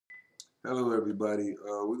Hello everybody.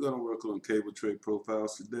 We're going to work on cable tray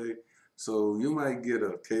profiles today. So you might get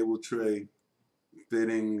a cable tray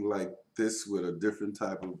fitting like this with a different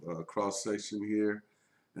type of cross section here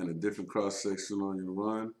and a different cross section on your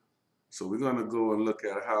run. So we're going to go and look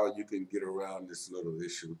at how you can get around this little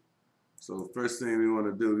issue. So first thing we want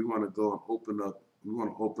to do, we want to go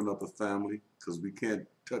and open up a family because we can't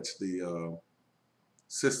touch the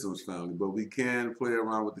systems family, but we can play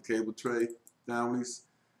around with the cable tray families,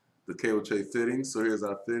 the cable tray fittings. So here's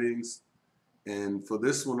our fittings. And for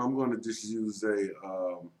this one, I'm going to just use a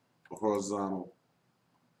horizontal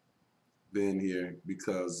bin here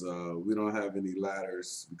because we don't have any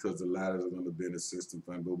ladders because the ladders are going to be in the system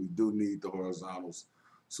fan, but we do need the horizontals.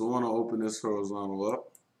 So I want to open this horizontal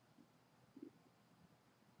up.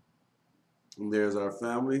 And there's our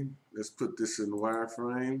family. Let's put this in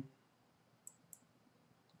wireframe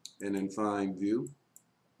and then find view.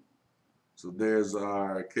 So there's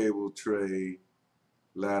our cable tray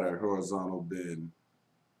ladder horizontal bin.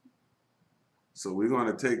 So we're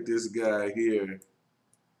going to take this guy here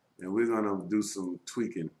and we're going to do some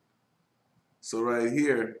tweaking. So right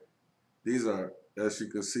here, these are, as you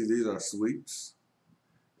can see, these are sweeps,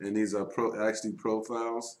 and these are actually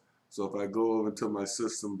profiles. So if I go over to my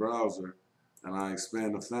system browser and I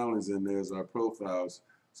expand the families, and there's our profiles.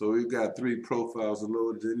 So we've got 3 profiles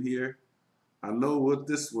loaded in here. I know what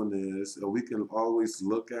this one is, and we can always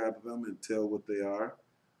look at them and tell what they are.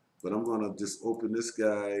 But I'm going to just open this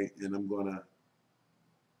guy and I'm going to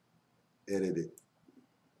edit it.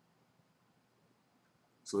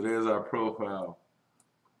 So there's our profile.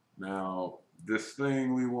 Now, this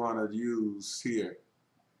thing we want to use here,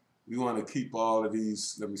 we want to keep all of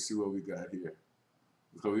these. Let me see what we got here.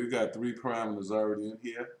 So we've got 3 parameters already in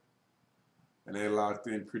here, and they're locked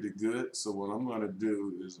in pretty good. So what I'm going to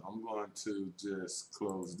do is I'm going to just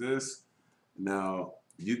close this. Now,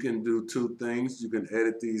 you can do 2 things. You can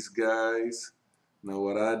edit these guys. Now,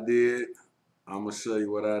 what I did, I'm going to show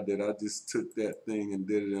you what I did. I just took that thing and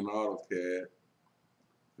did it in AutoCAD.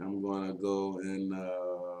 I'm going to go and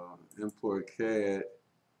import CAD,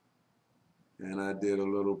 and I did a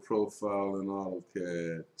little profile in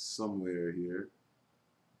AutoCAD somewhere here.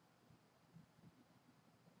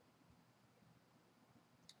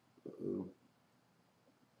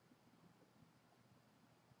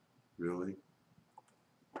 Really?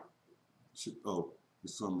 Oh,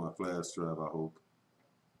 it's on my flash drive, I hope.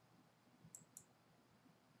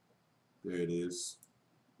 There it is.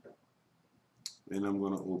 And I'm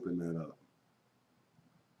going to open that up.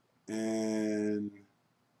 And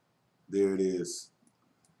there it is.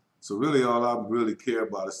 So really all I really care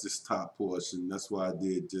about is this top portion. That's why I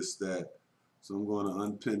did just that. So I'm going to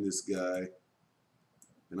unpin this guy,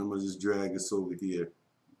 and I'm going to just drag this over here.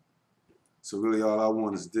 So really all I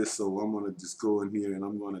want is this, so I'm going to just go in here and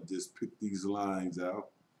I'm going to just pick these lines out.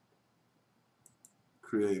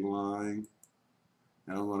 Create line,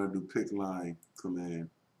 and I'm going to do pick line command.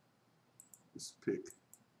 Just pick.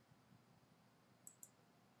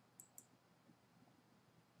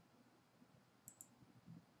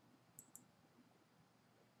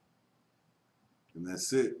 And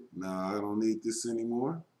that's it. Now I don't need this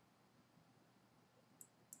anymore.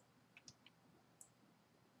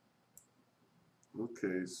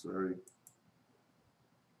 Okay, sorry.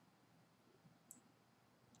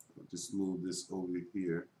 I'll just move this over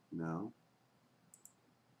here now.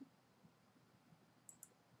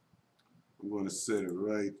 I'm going to set it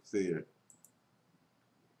right there.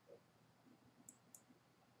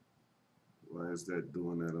 Why is that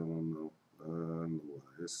doing that? I don't know. I don't know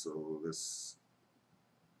why. So let's.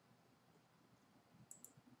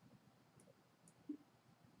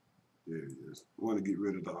 There it is. I want to get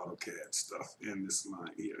rid of the AutoCAD stuff in this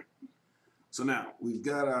line here. So now we've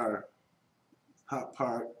got our hot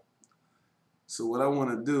part. So what I want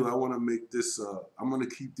to do, I want to make this, I'm going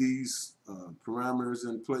to keep these parameters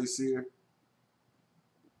in place here.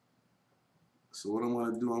 So what I'm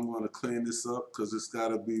going to do, I'm going to clean this up because it's got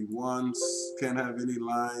to be one, can't have any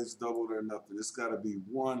lines doubled or nothing. It's got to be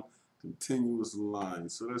one continuous line.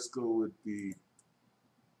 So let's go with the,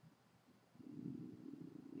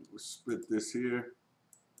 let's split this here.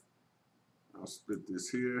 I'll split this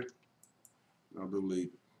here. I'll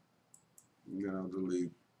delete. And then I'll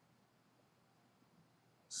delete.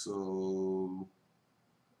 So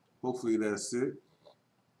hopefully that's it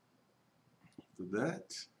for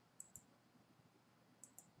that.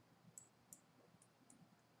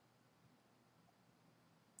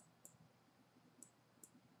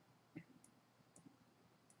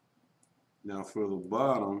 Now for the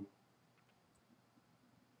bottom,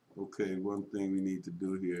 okay, one thing we need to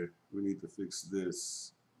do here, we need to fix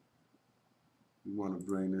this. We want to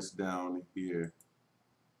bring this down here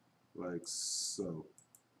like so.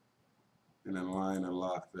 And then line and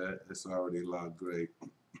lock that. It's already locked, great.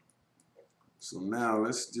 So now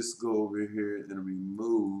let's just go over here and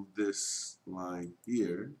remove this line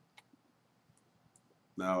here.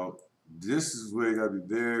 Now this is where you gotta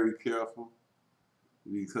be very careful,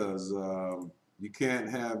 because you can't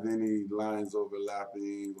have any lines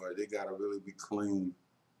overlapping, or they gotta really be clean.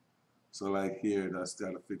 So like here, that's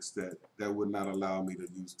gotta fix that. That would not allow me to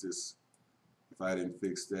use this if I didn't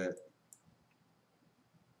fix that.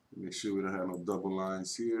 Make sure we don't have no double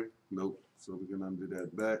lines here. Nope. So we're gonna undo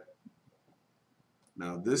that back.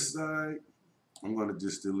 Now this side, I'm gonna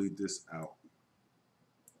just delete this out.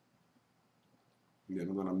 And then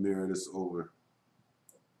I'm gonna mirror this over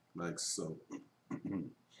like so.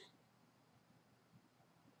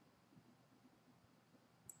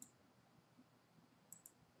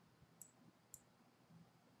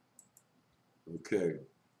 Okay.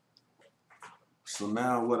 So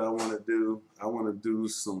now what I want to do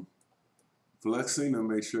some flexing to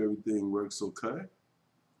make sure everything works okay.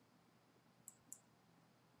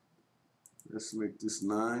 Let's make this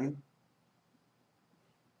 9.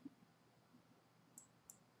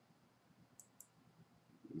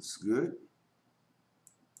 It's good.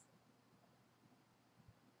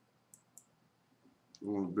 I'm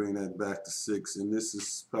going to bring that back to 6, and this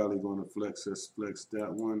is probably going to flex. Let's flex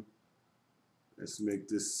that one. Let's make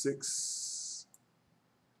this 6.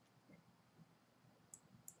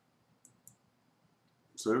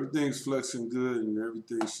 So everything's flexing good, and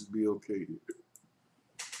everything should be okay here.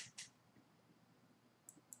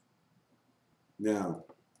 Now,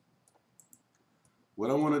 what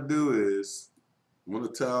I want to do is, I'm going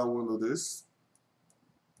to tile window this.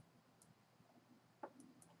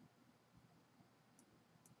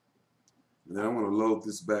 And then I want to load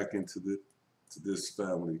this back into this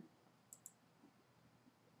family.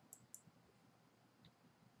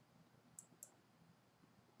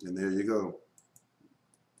 And there you go.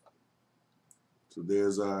 So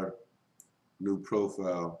there's our new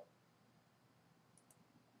profile.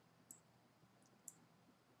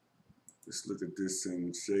 Let's look at this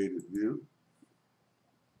in shaded view.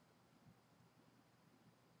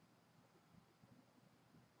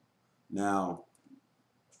 Now,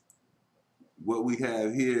 what we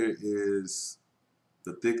have here is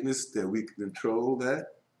the thickness that we can control that.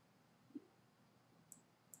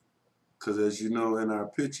 Because as you know in our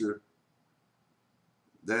picture,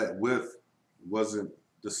 that width wasn't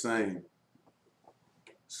the same.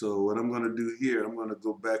 So what I'm going to do here, I'm going to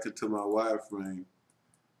go back into my wireframe,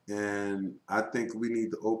 and I think we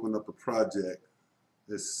need to open up a project.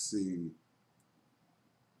 Let's see.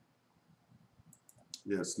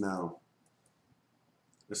 Yes, now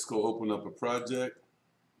let's go open up a project,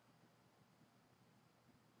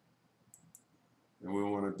 and we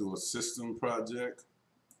want to do a system project.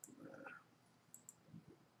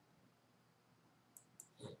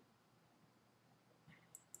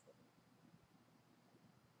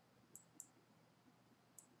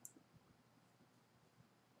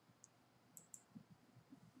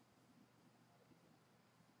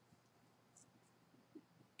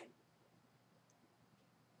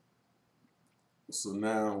 So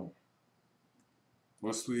now,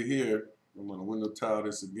 once we're here, I'm going to window tile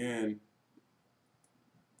this again,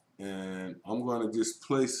 and I'm going to just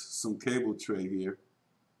place some cable tray here.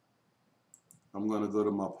 I'm going to go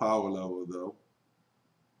to my power level though,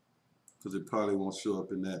 because it probably won't show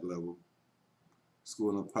up in that level. Let's go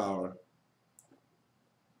into power,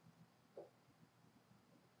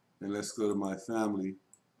 and let's go to my family.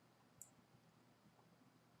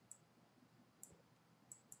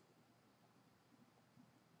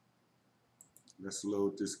 Let's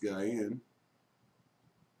load this guy in.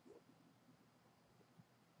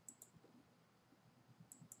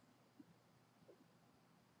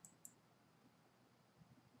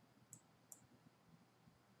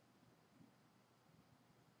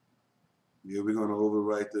 Yeah, we're going to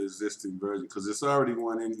overwrite the existing version because there's already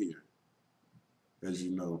one in here, as you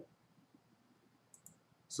know.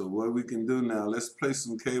 So what we can do now, let's place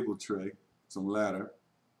some cable tray, some ladder.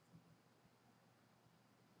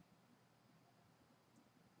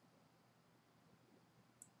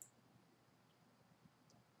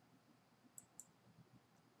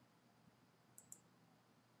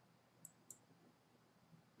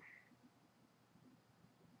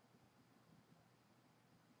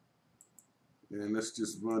 And let's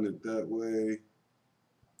just run it that way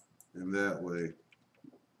and that way.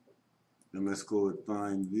 And let's go with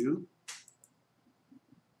find view.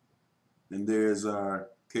 And there's our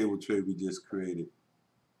cable tray we just created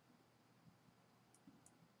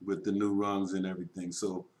with the new rungs and everything.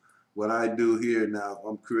 So what I do here now,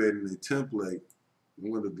 I'm creating a template.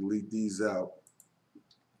 I'm going to delete these out,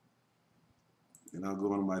 and I'll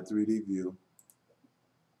go into my 3D view,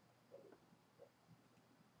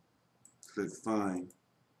 click Find.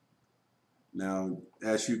 Now,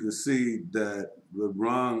 as you can see, that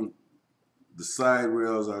the side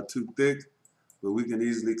rails are too thick, but we can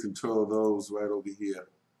easily control those right over here.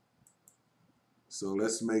 So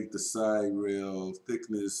let's make the side rail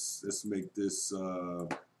thickness, let's make this,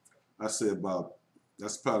 I say about,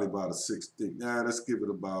 that's probably about a 6 thick. Nah, let's give it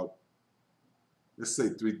about, let's say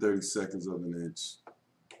 3/32 of an inch.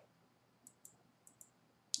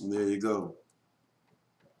 And there you go.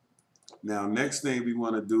 Now, next thing we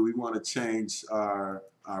want to do, we want to change our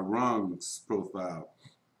rungs profile.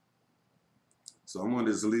 So I'm going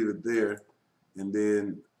to just leave it there, and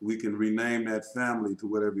then we can rename that family to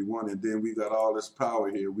whatever we want. And then we got all this power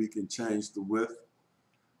here. We can change the width.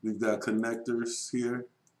 We've got connectors here.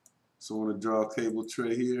 So I want to draw a cable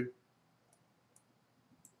tray here.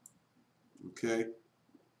 Okay.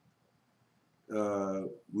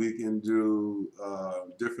 We can do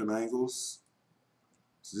different angles.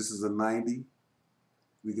 So this is a 90.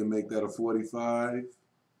 We can make that a 45.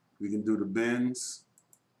 We can do the bends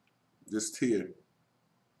just here.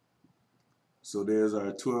 So there's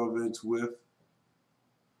our 12-inch width,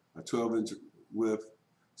 our 12-inch width.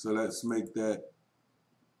 So let's make that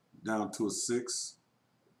down to a 6.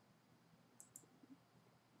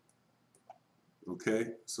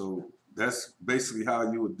 Okay, so that's basically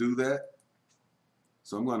how you would do that.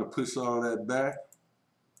 So I'm going to push all that back.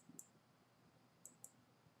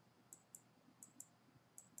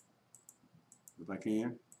 If I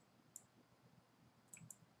can.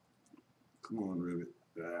 Come on, Revit.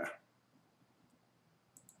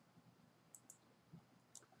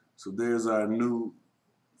 So there's our new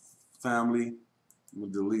family. I'm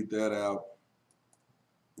going to delete that out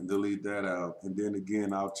and delete that out. And then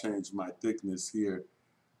again, I'll change my thickness here.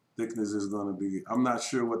 Thickness is going to be, I'm not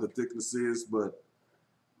sure what the thickness is, but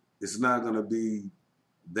it's not going to be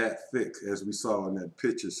that thick as we saw in that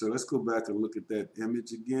picture. So let's go back and look at that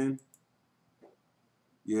image again.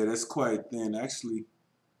 Yeah, that's quite thin. Actually,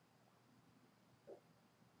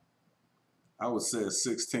 I would say a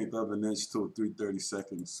 1/16 of an inch to a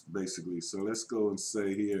 3/32, basically. So let's go and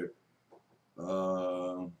say here,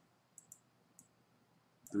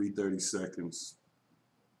 3/32.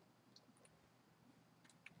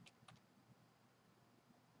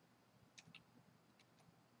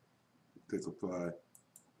 Click apply.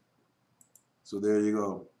 So there you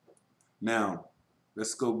go. Now,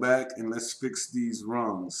 let's go back and let's fix these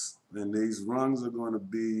rungs. And these rungs are going to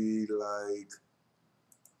be like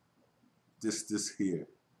this here.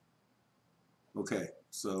 Okay,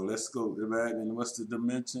 so let's go back, and what's the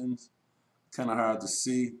dimensions? Kind of hard to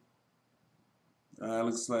see.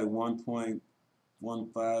 Looks like 1.15 and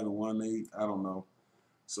 1/8. I don't know.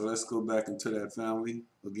 So let's go back into that family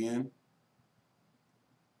again.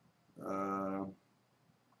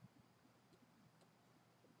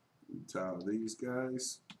 Tile these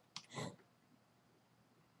guys.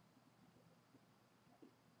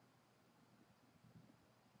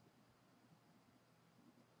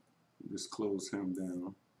 Just close him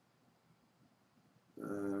down.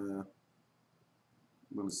 I'm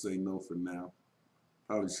going to say no for now.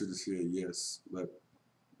 Probably should have said yes, but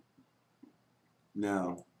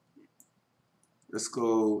now let's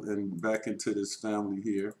go and back into this family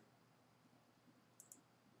here.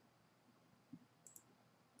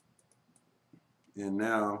 And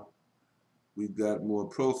now we've got more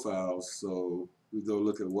profiles, so we go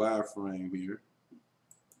look at wireframe here.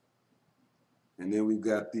 And then we've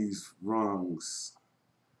got these rungs.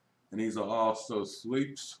 And these are also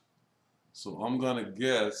sweeps. So I'm going to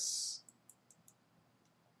guess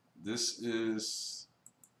this is,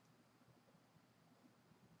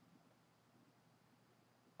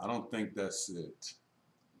 I don't think that's it.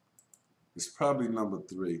 It's probably number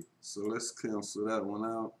 3. So let's cancel that one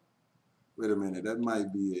out. Wait a minute, that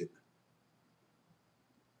might be it.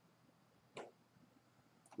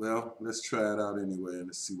 Well, let's try it out anyway and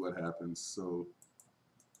let's see what happens. So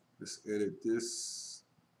let's edit this.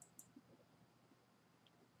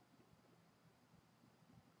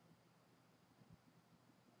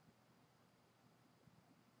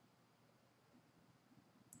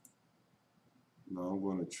 No, I'm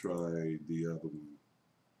going to try the other one.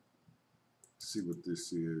 See what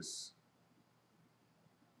this is.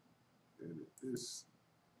 Edit this.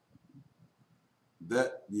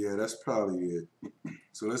 That, yeah, that's probably it.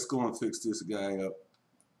 So let's go and fix this guy up.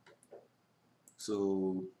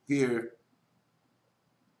 So here,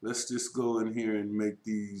 let's just go in here and make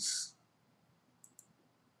these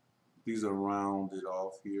these are rounded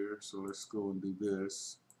off here. So let's go and do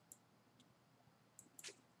this.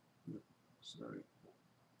 Sorry.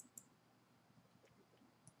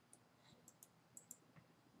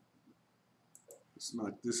 Let's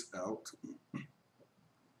knock this out.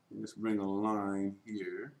 Let's bring a line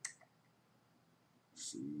here.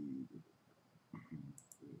 See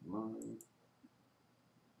the line.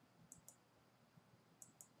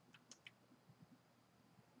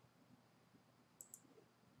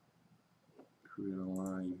 Create a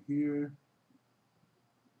line here.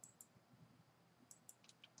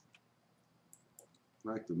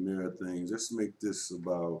 I like to mirror things. Let's make this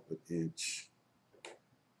about an inch.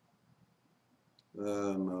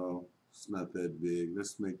 No, it's not that big.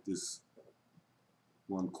 Let's make this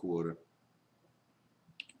 1/4.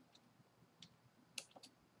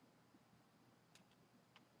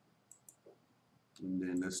 And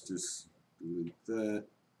then let's just delete that.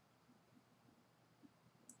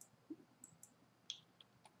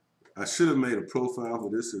 I should have made a profile for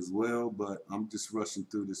this as well, but I'm just rushing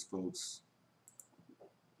through this, folks.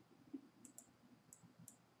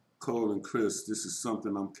 Cold and crisp, this is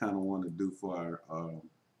something I'm kind of want to do for our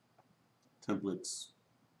templates.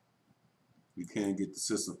 We can't get the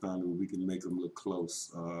system found, but we can make them look close.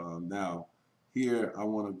 Now, here I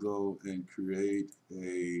want to go and create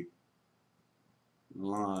a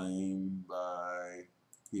line by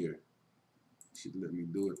here. Should let me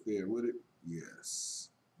do it there with it. Yes.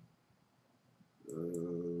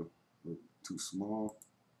 Too small.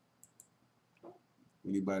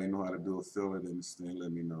 Anybody know how to do a fillet in this thing?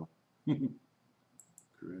 Let me know.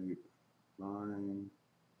 Create line.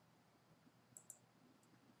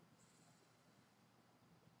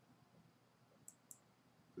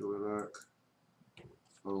 Fillet arc.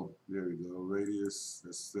 Oh, there we go. Radius,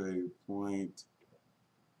 let's say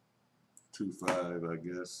 0.25, I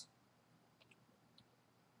guess.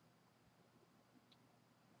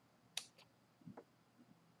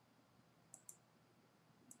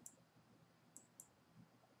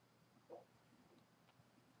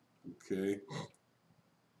 Okay.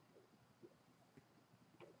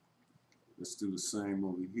 Let's do the same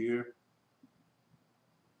over here.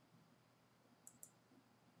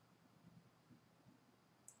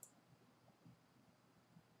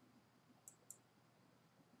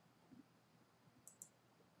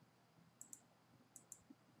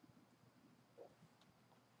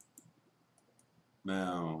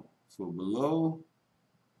 Now, for below,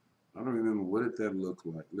 I don't remember what did that look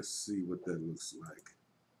like. Let's see what that looks like.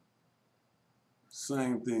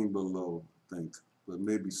 Same thing below, I think, but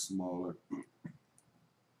maybe smaller.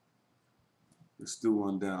 Let's do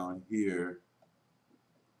one down here.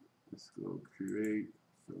 Let's go create,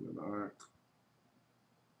 fillet arc.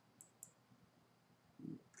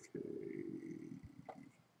 Okay.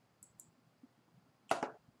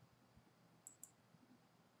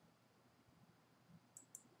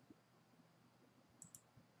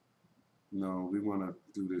 No, we want to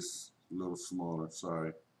do this a little smaller,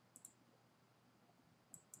 sorry.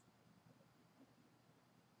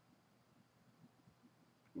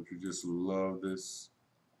 Don't you just love this?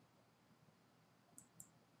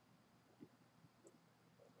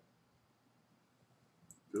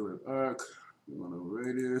 Fillet arc. We want a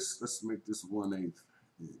radius. Let's make this 1/8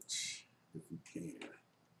 inch if we can.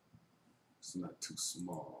 It's not too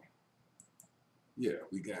small. Yeah,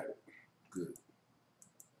 we got it. Good.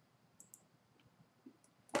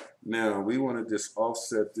 Now we want to just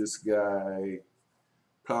offset this guy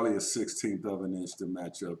probably a 1/16 of an inch to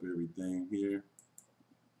match up everything here.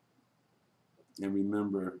 And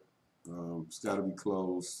remember, it's got to be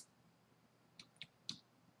closed.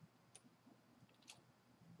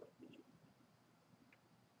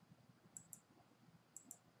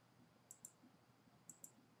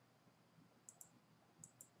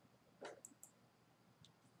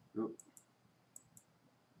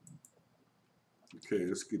 Okay,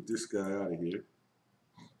 let's get this guy out of here.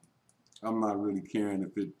 I'm not really caring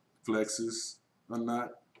if it flexes or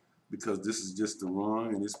not, because this is just the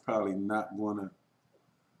rung and it's probably not going to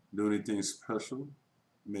do anything special.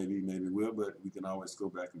 Maybe will, but we can always go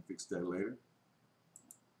back and fix that later.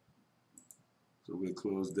 So we'll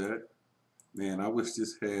close that. Man, I wish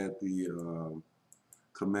this had the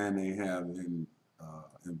command they have in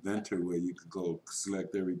Inventor where you could go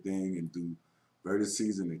select everything and do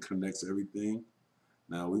vertices and it connects everything.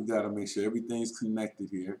 Now we've got to make sure everything's connected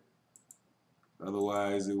here.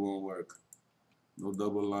 Otherwise it won't work. No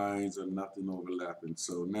double lines or nothing overlapping.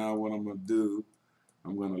 So now what I'm going to do,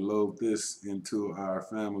 I'm going to load this into our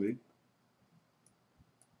family.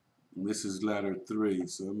 And this is ladder 3.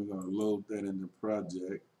 So I'm going to load that in the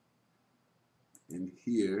project. And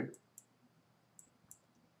here,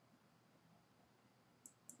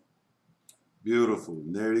 Beautiful.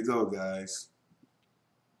 And there you go, guys.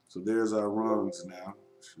 So there's our rungs now.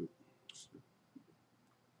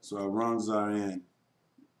 So our rungs are in,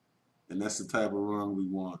 and that's the type of rung we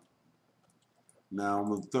want. Now I'm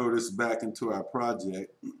gonna throw this back into our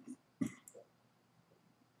project.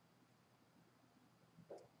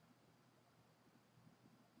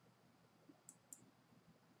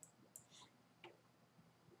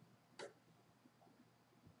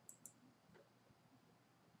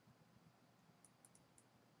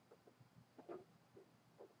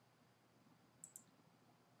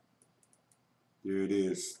 There it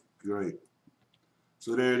is. Great.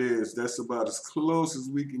 So there it is. That's about as close as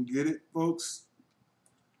we can get it, folks.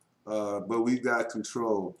 But we got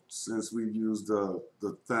control. Since we used the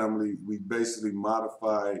family, we basically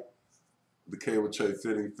modified the cable tray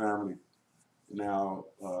fitting family. Now,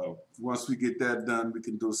 once we get that done, we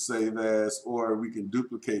can do save as, or we can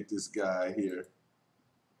duplicate this guy here.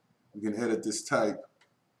 We can edit this type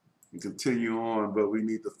and continue on, but we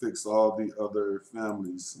need to fix all the other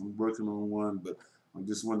families. I'm working on one, but I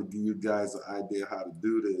just want to give you guys an idea how to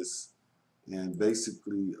do this. And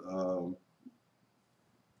basically,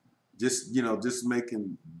 just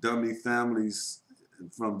making dummy families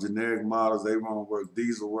from generic models, they won't work.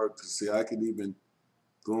 These will work. See, I can even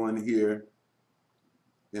go in here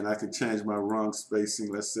and I can change my rung spacing.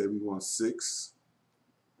 Let's say we want 6.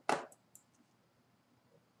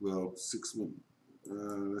 Well, 6.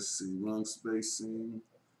 Let's see, rung spacing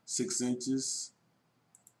 6 inches.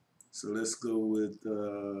 So let's go with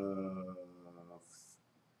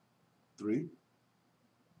 3.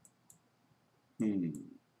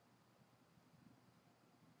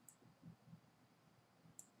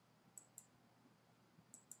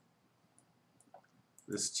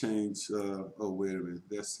 Let's change. Oh, wait a minute.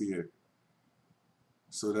 That's here.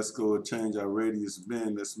 So let's go and change our radius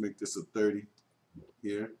bin. Let's make this a 30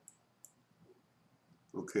 here.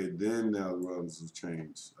 Okay, then now rungs will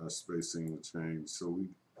change. Our spacing will change. So we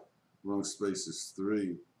rung space is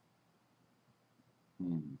 3.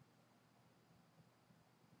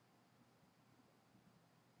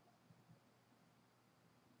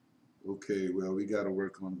 Okay, well, we got to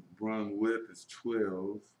work on rung width is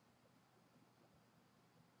 12.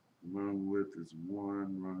 Rung width is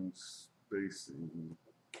 1. Rung spacing,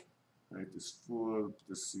 right, is 4.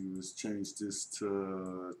 Let's see, let's change this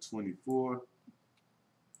to 24.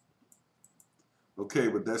 Okay,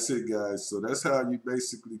 but that's it, guys. So that's how you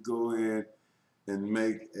basically go in and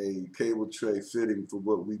make a cable tray fitting for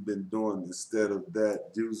what we've been doing. Instead of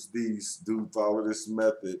that, use these, follow this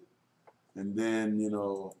method, and then,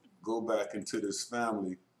 go back into this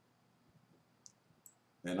family.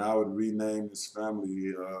 And I would rename this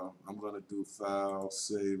family. I'm going to do file,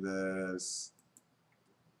 save as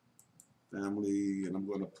family, and I'm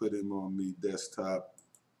going to put him on the desktop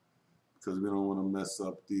because we don't want to mess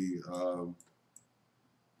up the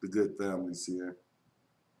good families here.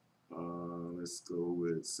 Let's go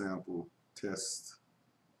with sample test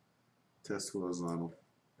horizontal.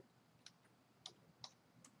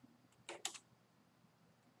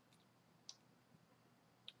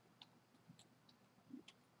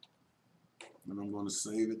 And I'm going to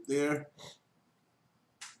save it there.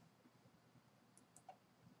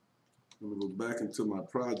 I'm going to go back into my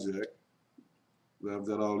project where I've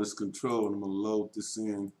got all this control, and I'm going to load this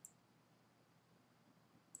in.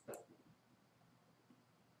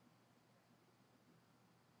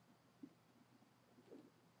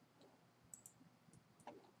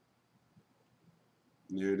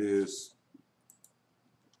 And there it is.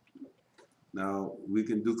 Now we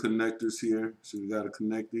can do connectors here. So we got a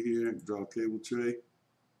connector here, draw a cable tray.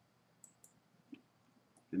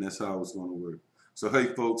 And that's how it's going to work. So hey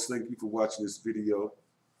folks, thank you for watching this video.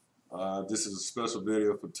 This is a special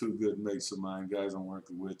video for 2 good mates of mine, guys I'm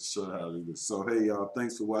working with, to show how to do this. So hey y'all,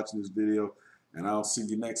 thanks for watching this video, and I'll see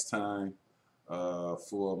you next time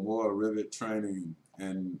for more Revit training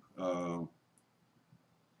and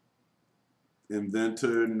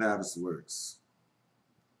Inventor Navisworks.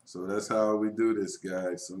 So that's how we do this,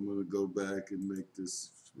 guys. So I'm going to go back and make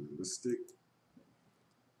this realistic.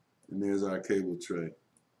 And there's our cable tray.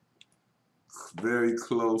 Very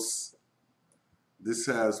close. This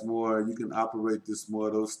has more, you can operate this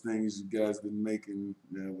more. Those things you guys been making,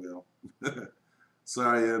 yeah, well.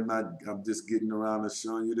 Sorry, I'm just getting around and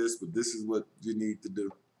showing you this, but this is what you need to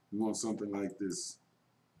do. You want something like this.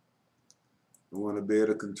 I want to be able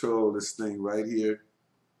to control this thing right here.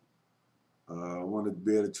 I want to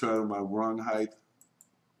be able to control my rung height.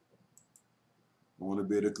 I want to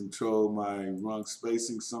be able to control my rung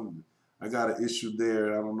spacing. I got an issue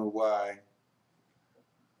there. I don't know why.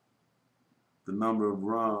 The number of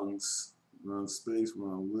rungs, rung space,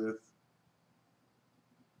 rung width.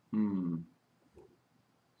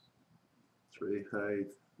 Tray height,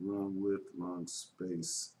 run width, run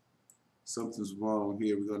space. Something's wrong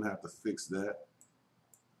here. We're gonna have to fix that.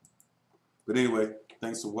 But anyway,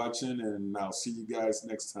 thanks for watching, and I'll see you guys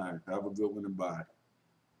next time. Have a good one and bye.